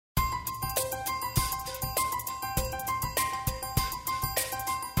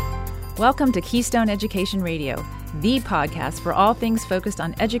Welcome to Keystone Education Radio, the podcast for all things focused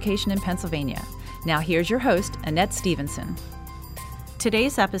on education in Pennsylvania. Now here's your host, Annette Stevenson.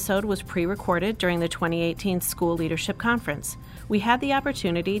 Today's episode was pre-recorded during the 2018 School Leadership Conference. We had the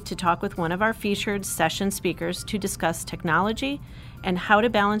opportunity to talk with one of our featured session speakers to discuss technology and how to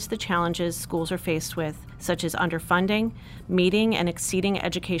balance the challenges schools are faced with, such as underfunding, meeting and exceeding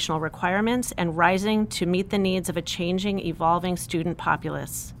educational requirements, and rising to meet the needs of a changing, evolving student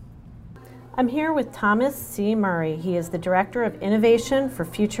populace. I'm here with Thomas C. Murray. He is the Director of Innovation for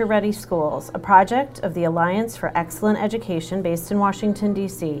Future Ready Schools, a project of the Alliance for Excellent Education based in Washington,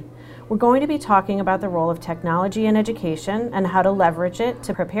 D.C. We're going to be talking about the role of technology in education and how to leverage it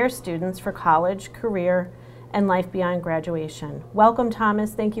to prepare students for college, career, and life beyond graduation. Welcome,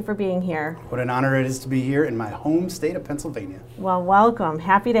 Thomas. Thank you for being here. What an honor it is to be here in my home state of Pennsylvania. Well, welcome.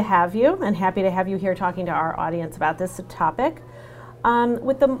 Happy to have you, and happy to have you here talking to our audience about this topic.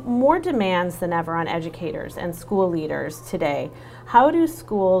 With the more demands than ever on educators and school leaders today, how do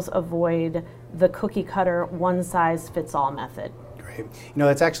schools avoid the cookie-cutter, one-size-fits-all method? You know,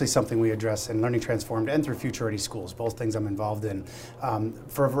 that's actually something we address in Learning Transformed and through Future Ready Schools, both things I'm involved in,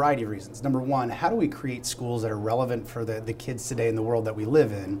 for a variety of reasons. Number one, how do we create schools that are relevant for the kids today in the world that we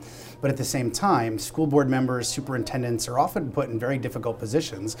live in? But at the same time, school board members, superintendents are often put in very difficult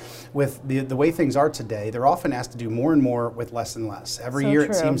positions. With the way things are today, they're often asked to do more and more with less and less. Every year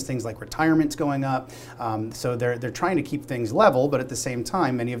it seems things like retirement's going up, so they're trying to keep things level, but at the same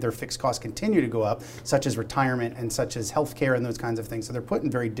time, many of their fixed costs continue to go up, such as retirement and such as healthcare and those kinds of things. So they're put in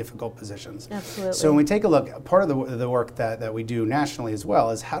very difficult positions. Absolutely. So when we take a look, part of the work that we do nationally as well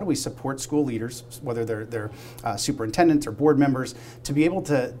is how do we support school leaders, whether they're superintendents or board members, to be able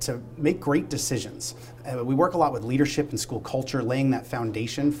to make great decisions. We work a lot with leadership and school culture, laying that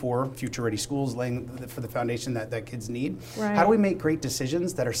foundation for future ready schools, laying for the foundation that kids need. Right. How do we make great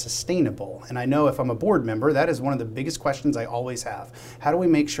decisions that are sustainable? And I know if I'm a board member, that is one of the biggest questions I always have. How do we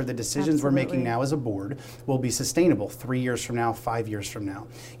make sure the decisions we're making now as a board will be sustainable 3 years from now, 5 years from now?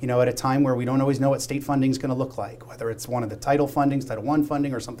 You know, at a time where we don't always know what state funding is going to look like, whether it's one of the Title fundings, Title I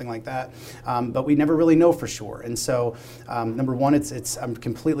funding or something like that, but we never really know for sure. And so, number one, I'm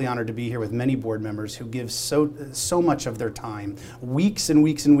completely honored to be here with many board members who give so much of their time, weeks and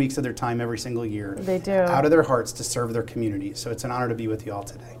weeks and weeks of their time every single year, they do, out of their hearts to serve their community. So it's an honor to be with you all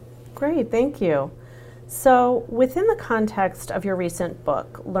today. Great, thank you. So within the context of your recent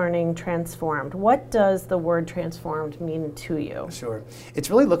book, Learning Transformed, what does the word transformed mean to you? Sure. It's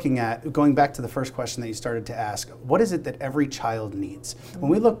really looking at, going back to the first question that you started to ask, what is it that every child needs?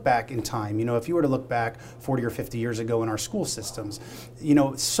 When we look back in time, you know, if you were to look back 40 or 50 years ago in our school systems, you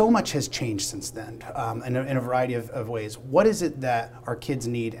know, so much has changed since then in a variety of ways. What is it that our kids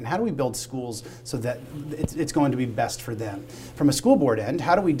need, and how do we build schools so that it's going to be best for them? From a school board end,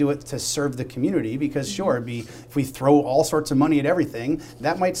 how do we do it to serve the community? Because if we throw all sorts of money at everything,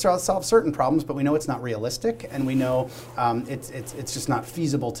 that might solve certain problems, but we know it's not realistic, and we know it's just not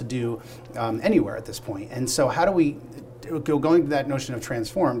feasible to do anywhere at this point. And so how do we, going to that notion of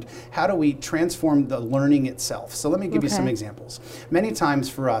transformed, how do we transform the learning itself? So let me give you some examples. Many times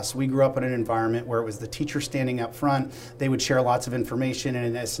for us, we grew up in an environment where it was the teacher standing up front, they would share lots of information, and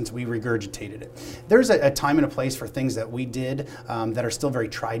in essence, we regurgitated it. There's a time and a place for things that we did that are still very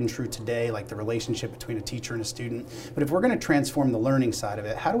tried and true today, like the relationship between a teacher and a student. But if we're going to transform the learning side of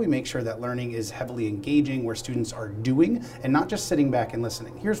it, how do we make sure that learning is heavily engaging, where students are doing, and not just sitting back and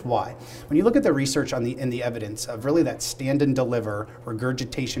listening? Here's why. When you look at the research and the evidence of really that stand and deliver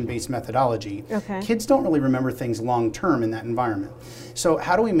regurgitation-based methodology, kids don't really remember things long-term in that environment. So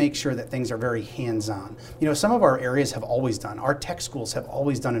how do we make sure that things are very hands-on? You know, some of our areas have always done, our tech schools have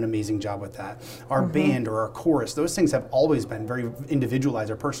always done an amazing job with that. Our band or our chorus, those things have always been very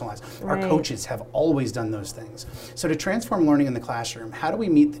individualized or personalized. Our coaches have always done those things. So to transform learning in the classroom, how do we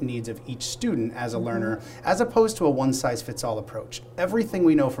meet the needs of each student as a learner, as opposed to a one-size-fits-all approach? Everything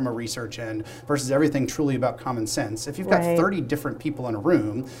we know from a research end versus everything truly about common sense. If you've got 30 different people in a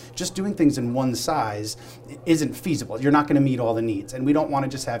room, just doing things in one size isn't feasible. You're not going to meet all the needs. And we don't want to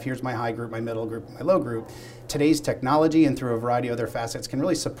just have, here's my high group, my middle group, my low group. Today's technology and through a variety of other facets can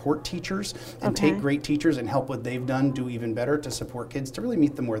really support teachers and take great teachers and help what they've done do even better to support kids to really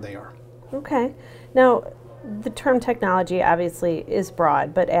meet them where they are. Okay. Now, the term technology obviously is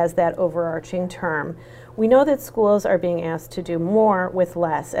broad, but as that overarching term, we know that schools are being asked to do more with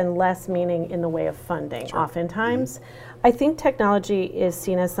less, and less meaning in the way of funding. Oftentimes. I think technology is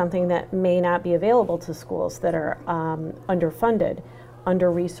seen as something that may not be available to schools that are underfunded,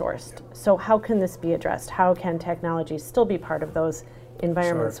 under-resourced. So how can this be addressed? How can technology still be part of those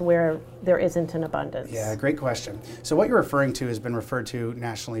environments where there isn't an abundance? Yeah, great question. So what you're referring to has been referred to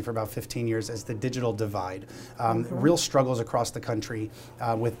nationally for about 15 years as the digital divide. Real struggles across the country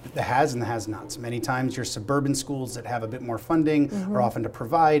with the has and the has-nots. Many times your suburban schools that have a bit more funding are often to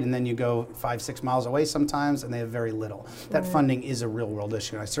provide, and then you go 5-6 miles away sometimes and they have very little. That funding is a real world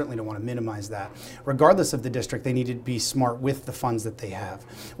issue, and I certainly don't want to minimize that. Regardless of the district, they need to be smart with the funds that they have.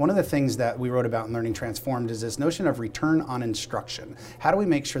 One of the things that we wrote about in Learning Transformed is this notion of return on instruction. How do we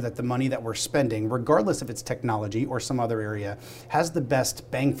make sure that the money that we're spending, regardless if it's technology or some other area, has the best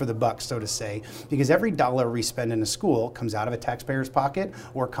bang for the buck, so to say? Because every dollar we spend in a school comes out of a taxpayer's pocket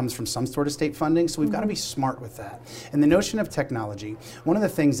or comes from some sort of state funding, so we've got to be smart with that. And the notion of technology, one of the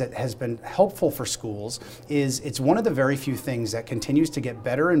things that has been helpful for schools is it's one of the very few things that continues to get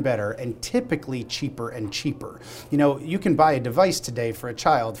better and better and typically cheaper and cheaper. You know, you can buy a device today for a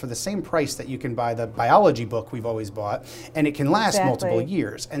child for the same price that you can buy the biology book we've always bought, and it can last multiple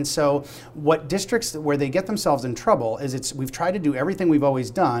years. And so what districts, where they get themselves in trouble is we've tried to do everything we've always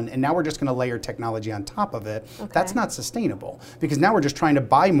done, and now we're just going to layer technology on top of it. That's not sustainable, because now we're just trying to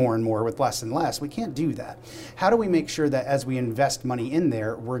buy more and more with less and less. We can't do that. How do we make sure that as we invest money in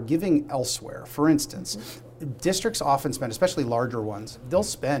there, we're giving elsewhere? For instance, districts often spend, especially larger ones, they'll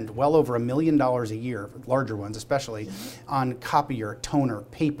spend well over $1 million a year, larger ones especially, on copier, toner,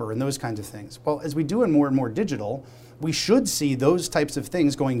 paper, and those kinds of things. Well, as we do in more and more digital, we should see those types of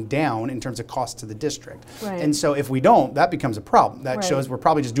things going down in terms of cost to the district. And so if we don't, that becomes a problem. That shows we're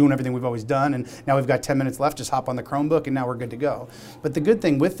probably just doing everything we've always done, and now we've got 10 minutes left, just hop on the Chromebook and now we're good to go. But the good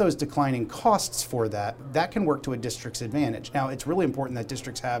thing with those declining costs for that can work to a district's advantage. Now, it's really important that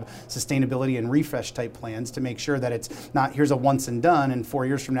districts have sustainability and refresh type plans to make sure that it's not, here's a once and done, and 4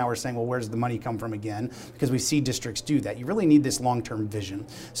 years from now we're saying, well, where does the money come from again? Because we see districts do that. You really need this long-term vision.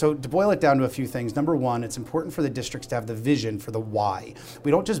 So to boil it down to a few things, number one, it's important for the districts to have the vision for the why.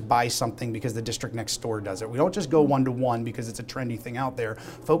 We don't just buy something because the district next door does it. We don't just go one-to-one because it's a trendy thing out there.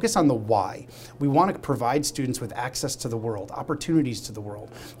 Focus on the why. We want to provide students with access to the world, opportunities to the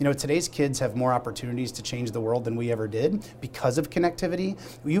world. You know, today's kids have more opportunities to change the world than we ever did because of connectivity.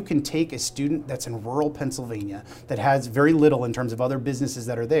 You can take a student that's in rural Pennsylvania that has very little in terms of other businesses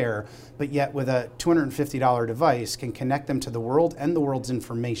that are there, but yet with a $250 device can connect them to the world and the world's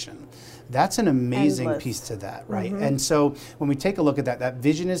information. That's an amazing piece to that, right? And so when we take a look at that, that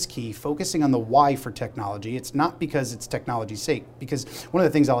vision is key, focusing on the why for technology. It's not because it's technology's sake, because one of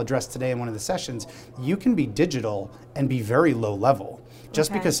the things I'll address today in one of the sessions, you can be digital and be very low level.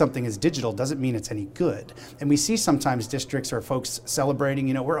 Just because something is digital doesn't mean it's any good. And we see sometimes districts or folks celebrating,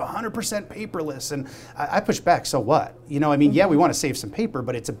 you know, we're 100% paperless. And I push back, so what? You know, I mean, yeah, we want to save some paper,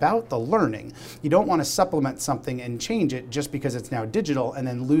 but it's about the learning. You don't want to supplement something and change it just because it's now digital and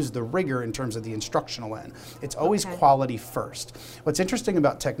then lose the rigor in terms of the instructional end. It's always quality first. What's interesting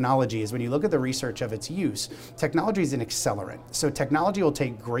about technology is when you look at the research of its use, technology is an accelerant. So technology will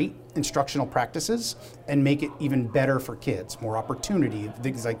take great instructional practices and make it even better for kids, more opportunity,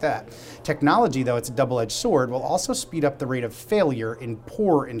 things like that. Technology, though it's a double-edged sword, will also speed up the rate of failure in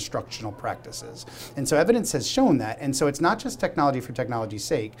poor instructional practices. And so evidence has shown that. And so it's not just technology for technology's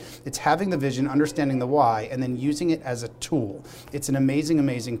sake. It's having the vision, understanding the why, and then using it as a tool. It's an amazing,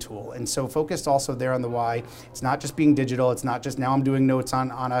 amazing tool. And so focused also there on the why. It's not just being digital. It's not just now I'm doing notes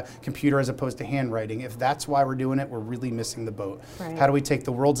on a computer as opposed to handwriting. If that's why we're doing it, we're really missing the boat. How do we take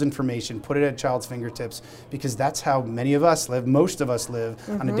the world's information, put it at a child's fingertips? Because that's how many of us live, most of us live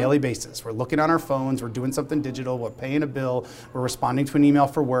on a daily basis. We're looking on our phones, we're doing something digital, we're paying a bill, we're responding to an email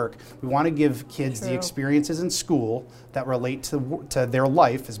for work. We want to give kids the experiences in school that relate to their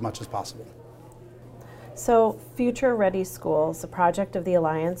life as much as possible. So, Future Ready Schools, a project of the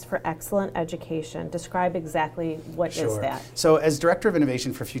Alliance for Excellent Education. Describe exactly what is that. So, as Director of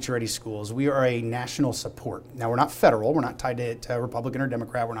Innovation for Future Ready Schools, we are a national support. Now, we're not federal, we're not tied to Republican or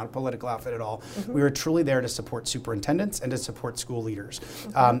Democrat, we're not a political outfit at all. We are truly there to support superintendents and to support school leaders.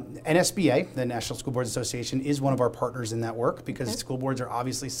 NSBA, the National School Boards Association, is one of our partners in that work because school boards are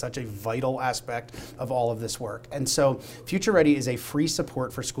obviously such a vital aspect of all of this work. And so, Future Ready is a free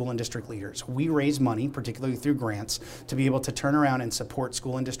support for school and district leaders. We raise money, particularly through grants, to be able to turn around and support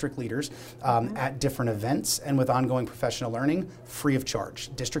school and district leaders at different events and with ongoing professional learning free of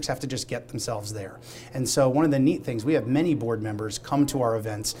charge. Districts have to just get themselves there. And so one of the neat things, we have many board members come to our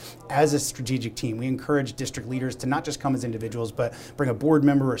events as a strategic team. We encourage district leaders to not just come as individuals, but bring a board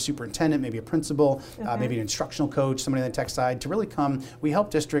member or a superintendent, maybe a principal, maybe an instructional coach, somebody on the tech side, to really come. We help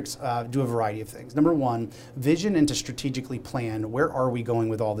districts do a variety of things. Number one, vision and to strategically plan, where are we going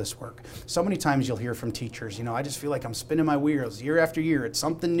with all this work? So many times you'll hear from teachers. I just feel like I'm spinning my wheels year after year. It's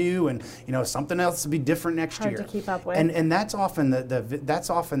something new, and something else to be different next year. Hard to keep up with. And that's often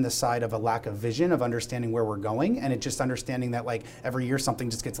that's often the side of a lack of vision, of understanding where we're going, and it just understanding that like every year something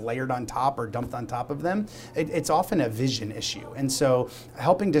just gets layered on top or dumped on top of them. It's often a vision issue, and so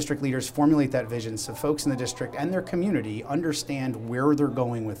helping district leaders formulate that vision so folks in the district and their community understand where they're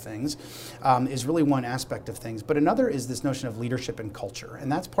going with things is really one aspect of things. But another is this notion of leadership and culture,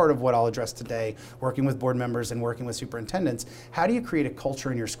 and that's part of what I'll address today, working with board members and working with superintendents. How do you create a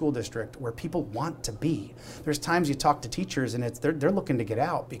culture in your school district where people want to be? There's times you talk to teachers and they're looking to get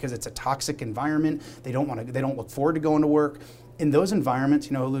out because it's a toxic environment. They don't look forward to going to work. In those environments,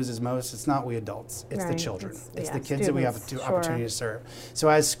 who loses most? It's not we adults, it's the children. It's the kids that we have the opportunity to serve. So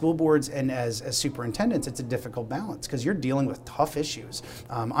as school boards and as superintendents, it's a difficult balance because you're dealing with tough issues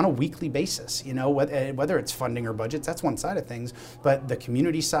on a weekly basis. Whether it's funding or budgets, that's one side of things, but the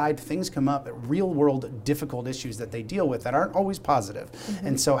community side, things come up, real world difficult issues that they deal with that aren't always positive. Mm-hmm.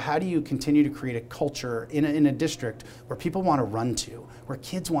 And so how do you continue to create a culture in a district where people want to run to, where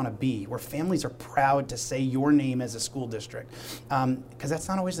kids want to be, where families are proud to say your name as a school district? Because that's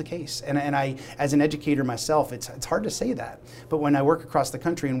not always the case. And I, as an educator myself, it's hard to say that. But when I work across the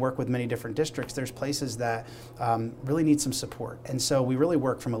country and work with many different districts, there's places that really need some support. And so we really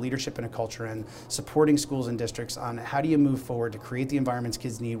work from a leadership and a culture and supporting schools and districts on how do you move forward to create the environments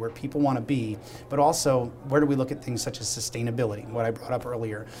kids need, where people want to be, but also where do we look at things such as sustainability, what I brought up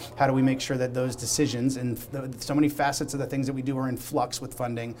earlier. How do we make sure that those decisions and so many facets of the things that we do are in flux with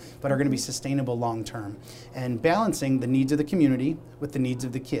funding, but are going to be sustainable long term. And balancing the needs of the community with the needs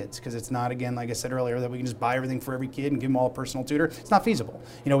of the kids, because it's not, again, like I said earlier, that we can just buy everything for every kid and give them all a personal tutor. It's not feasible.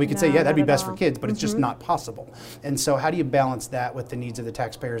 We could say, yeah, that'd be best for kids, but it's just not possible. And so how do you balance that with the needs of the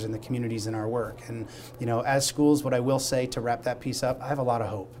taxpayers and the communities in our work? And as schools, what I will say to wrap that piece up, I have a lot of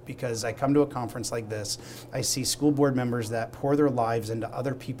hope, because I come to a conference like this, I see school board members that pour their lives into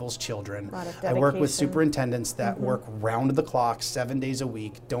other people's children. I work with superintendents that work round the clock, 7 days a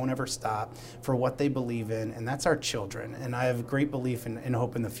week, don't ever stop for what they believe in, and that's our children. And I have great belief and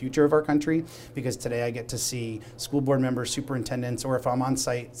hope in the future of our country, because today I get to see school board members, superintendents, or if I'm on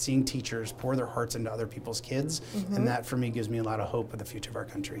site, seeing teachers pour their hearts into other people's kids, and that for me gives me a lot of hope of the future of our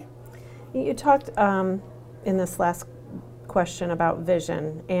country. You talked in this last question about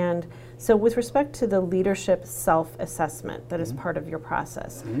vision, and so with respect to the leadership self-assessment that is part of your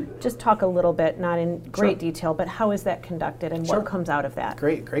process, just talk a little bit, not in great detail, but how is that conducted and what comes out of that?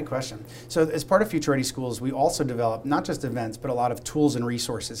 Great question. So as part of Future Ready Schools, we also develop not just events, but a lot of tools and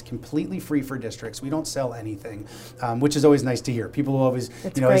resources completely free for districts. We don't sell anything, which is always nice to hear. People will always,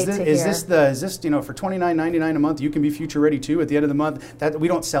 is this for $29.99 a month, you can be Future Ready too at the end of the month. That we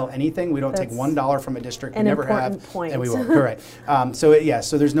don't sell anything. We don't take $1 from a district. We never have, and we won't. Correct. So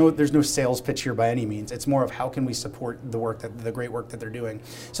there's no sales pitch here by any means. It's more of how can we support the great work that they're doing.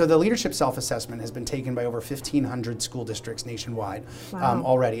 So the leadership self-assessment has been taken by over 1,500 school districts nationwide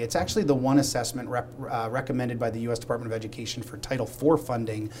already. It's actually the one assessment recommended by the U.S. Department of Education for Title IV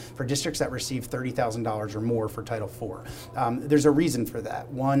funding for districts that receive $30,000 or more for Title IV. There's a reason for that.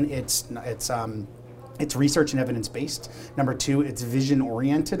 One, it's research and evidence-based. Number two, it's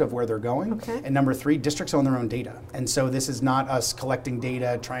vision-oriented of where they're going. Okay. And number three, districts own their own data. And so this is not us collecting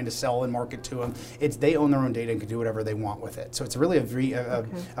data, trying to sell and market to them. It's they own their own data and can do whatever they want with it. So it's really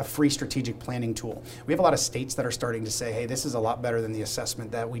a free strategic planning tool. We have a lot of states that are starting to say, hey, this is a lot better than the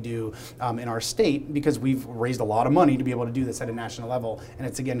assessment that we do in our state, because we've raised a lot of money to be able to do this at a national level. And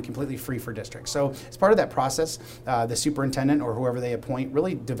it's, again, completely free for districts. So as part of that process, the superintendent or whoever they appoint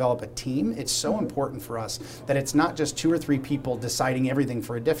really develop a team. It's so important for us that it's not just 2 or 3 people deciding everything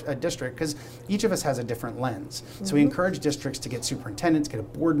for a district, because each of us has a different lens. So we encourage districts to get superintendents, get a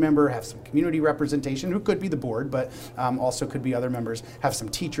board member, have some community representation, who could be the board, but also could be other members, have some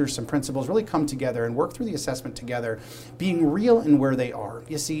teachers, some principals, really come together and work through the assessment together, being real in where they are.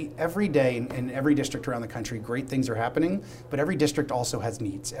 You see, every day in every district around the country, great things are happening, but every district also has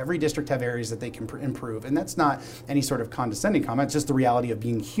needs. Every district have areas that they can improve, and that's not any sort of condescending comment, it's just the reality of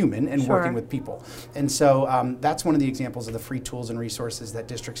being human and working with people. And so that's one of the examples of the free tools and resources that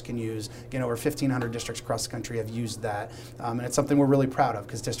districts can use. Again, over 1,500 districts across the country have used that. And it's something we're really proud of,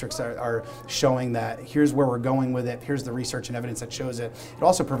 because districts are showing that here's where we're going with it, here's the research and evidence that shows it. It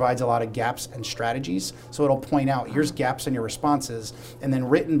also provides a lot of gaps and strategies. So it'll point out, here's gaps in your responses, and then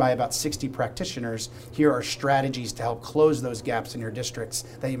written by about 60 practitioners, here are strategies to help close those gaps in your districts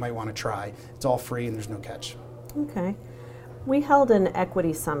that you might want to try. It's all free and there's no catch. Okay. We held an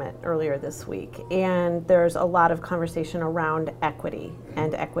equity summit earlier this week, and there's a lot of conversation around equity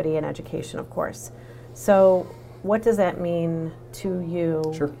and equity in education, of course. So what does that mean to you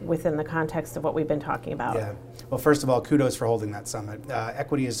Sure. within the context of what we've been talking about? Yeah. Well, first of all, kudos for holding that summit.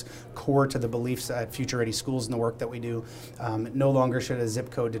 Equity is core to the beliefs at Future Ready Schools and the work that we do. No longer should a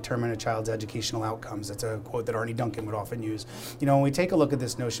zip code determine a child's educational outcomes. That's a quote that Arnie Duncan would often use. When we take a look at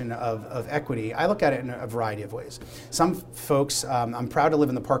this notion of equity, I look at it in a variety of ways. Some folks, I'm proud to live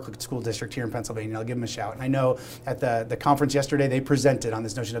in the Parkland School District here in Pennsylvania. I'll give them a shout. And I know at the conference yesterday, they presented on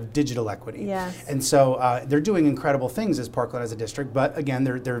this notion of digital equity. Yes. And so they're doing incredible things as Parkland as a district, but again,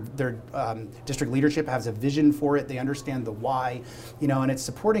 their district leadership has a vision for it. They understand the why, and it's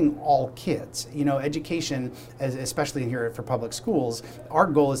supporting all kids. Education, especially here for public schools, our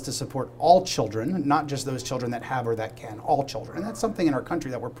goal is to support all children, not just those children that have or that can, all children. And that's something in our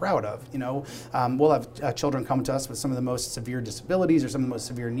country that we're proud of. We'll have children come to us with some of the most severe disabilities or some of the most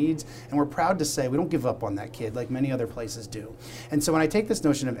severe needs, and we're proud to say we don't give up on that kid like many other places do. And so when I take this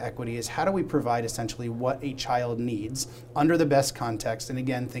notion of equity is how do we provide essentially what a child needs under the best context, and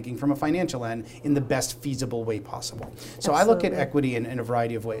again, thinking from a financial end, in the best feasible way possible. So I look at equity in a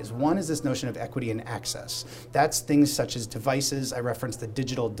variety of ways. One is this notion of equity in access. That's things such as devices. I referenced the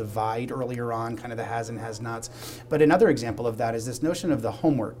digital divide earlier on, kind of the has and has nots. But another example of that is this notion of the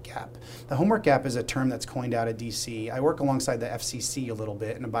homework gap. The homework gap is a term that's coined out of DC. I work alongside the FCC a little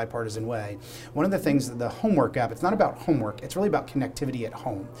bit in a bipartisan way. One of the things, the homework gap, it's not about homework, it's really about connectivity at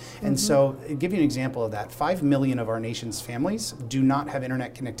home. And so, I'll give you an example of that. 5 million of our nation's families do not have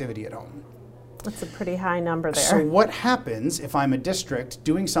internet connectivity at home. That's a pretty high number there. So what happens if I'm a district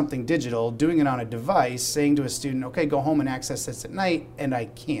doing something digital, doing it on a device, saying to a student, okay, go home and access this at night, and I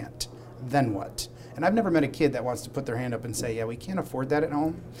can't? Then what? And I've never met a kid that wants to put their hand up and say, yeah, we can't afford that at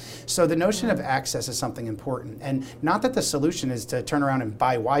home. So the notion of access is something important. And not that the solution is to turn around and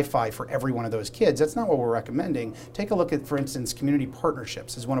buy Wi-Fi for every one of those kids. That's not what we're recommending. Take a look at, for instance, community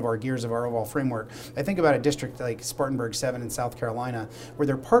partnerships is one of our gears of our overall framework. I think about a district like Spartanburg 7 in South Carolina, where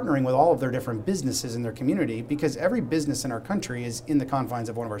they're partnering with all of their different businesses in their community, because every business in our country is in the confines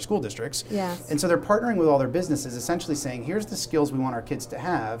of one of our school districts. Yes. And so they're partnering with all their businesses, essentially saying, here's the skills we want our kids to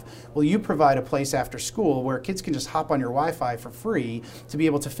have. Will you provide a place after school where kids can just hop on your Wi-Fi for free to be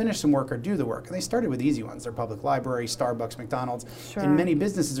able to finish some work or do the work? And they started with easy ones. Their public library, Starbucks, McDonald's. Sure. And many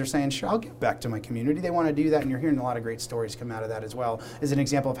businesses are saying, sure, I'll give back to my community. They want to do that, and you're hearing a lot of great stories come out of that as well, as an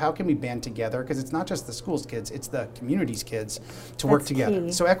example of how can we band together, because it's not just the school's kids, it's the community's kids to work together.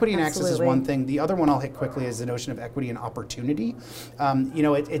 Key. So equity and access is Absolutely. one thing. The other one I'll hit quickly is the notion of equity and opportunity.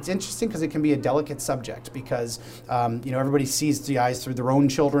 It's interesting because it can be a delicate subject, because everybody sees the eyes through their own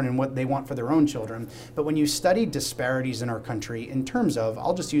children and what they want for their own children. But when you study disparities in our country in terms of,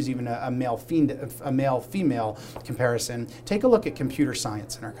 I'll just use even a male-female comparison, take a look at computer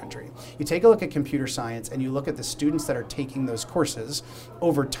science in our country. You take a look at computer science and you look at the students that are taking those courses.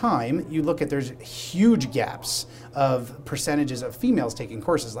 Over time, you look at there's huge gaps of percentages of females taking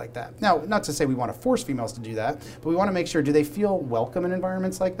courses like that. Now, not to say we want to force females to do that, but we want to make sure, do they feel welcome in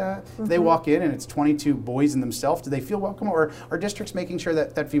environments like that? Mm-hmm. They walk in and it's 22 boys in themselves, do they feel welcome? Or are districts making sure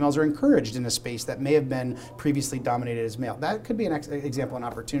that females are encouraged in a space that may have been previously dominated as male? That could be an example and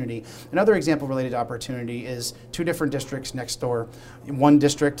opportunity. Another example related to opportunity is 2 different districts next door. In one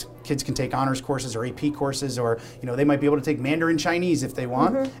district, kids can take honors courses or AP courses, or they might be able to take Mandarin Chinese if they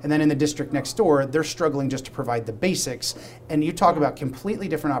want. Mm-hmm. And then in the district next door, they're struggling just to provide the basics. And you talk about completely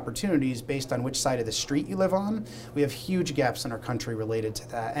different opportunities based on which side of the street you live on. We have huge gaps in our country related to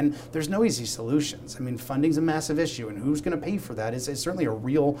that. And there's no easy solutions. I mean, funding's a massive issue, and who's going to pay for that is certainly a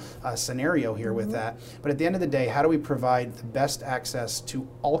real scenario here. Mm-hmm. With that. But at the end of the day, how do we provide the best access to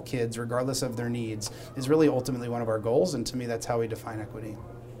all kids, regardless of their needs, is really ultimately one of our goals. And to me, that's how we define equity.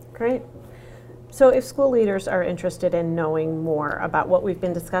 Great. So if school leaders are interested in knowing more about what we've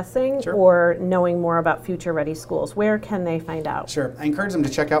been discussing, sure, or knowing more about Future Ready Schools, where can they find out? Sure. I encourage them to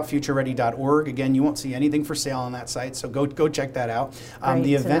check out futureready.org. Again, you won't see anything for sale on that site, so go check that out.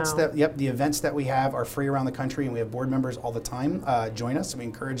 The events that we have are free around the country, and we have board members all the time join us. We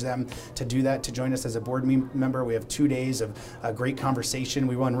encourage them to do that, to join us as a board member. We have 2 days of great conversation.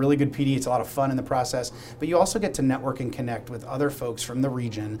 We run really good PD. It's a lot of fun in the process. But you also get to network and connect with other folks from the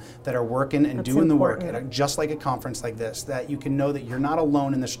region that are working and doing the work at just like a conference like this, that you can know that you're not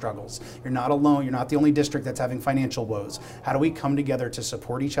alone in the struggles. You're not alone. You're not the only district that's having financial woes. How do we come together to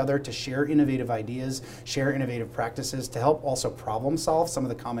support each other, to share innovative ideas, share innovative practices, to help also problem solve some of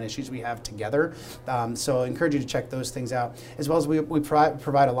the common issues we have together? So I encourage you to check those things out, as well as we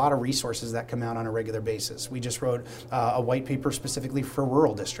provide a lot of resources that come out on a regular basis. We just wrote a white paper specifically for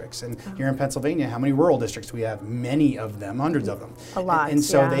rural districts. And here in Pennsylvania, how many rural districts do we have? Many of them, hundreds of them. A lot, And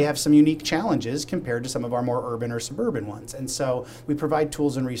so they have some unique challenges challenges compared to some of our more urban or suburban ones. And so we provide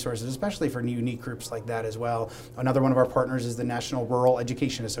tools and resources, especially for unique groups like that as well. Another one of our partners is the National Rural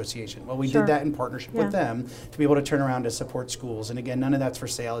Education Association. Well, we did that in partnership with them to be able to turn around to support schools. And again, none of that's for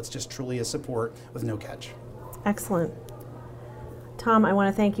sale. It's just truly a support with no catch. Excellent. Tom, I want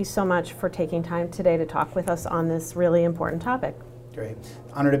to thank you so much for taking time today to talk with us on this really important topic. Great.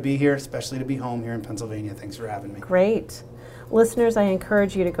 Honor to be here, especially to be home here in Pennsylvania. Thanks for having me. Great. Listeners, I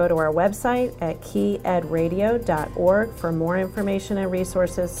encourage you to go to our website at keyedradio.org for more information and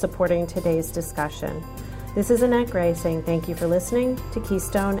resources supporting today's discussion. This is Annette Gray saying thank you for listening to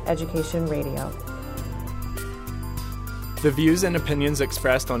Keystone Education Radio. The views and opinions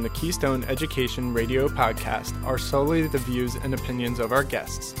expressed on the Keystone Education Radio podcast are solely the views and opinions of our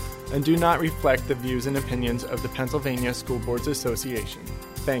guests and do not reflect the views and opinions of the Pennsylvania School Boards Association.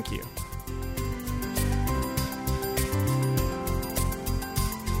 Thank you.